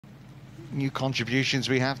new contributions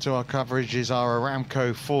we have to our coverage is our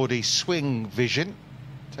Aramco 4D swing vision.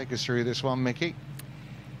 Take us through this one, Mickey.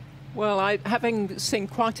 Well, having seen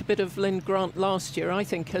quite a bit of Linn Grant last year, I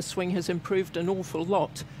think her swing has improved an awful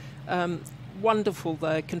lot. Wonderful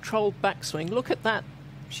there, controlled backswing. Look at that.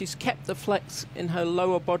 She's kept the flex in her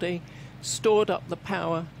lower body, stored up the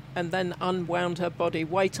power, and then unwound her body.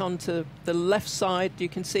 Weight onto the left side. You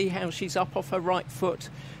can see how she's up off her right foot,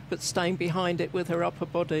 but staying behind it with her upper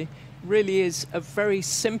body. Really is a very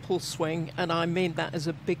simple swing, and I mean that as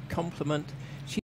a big compliment.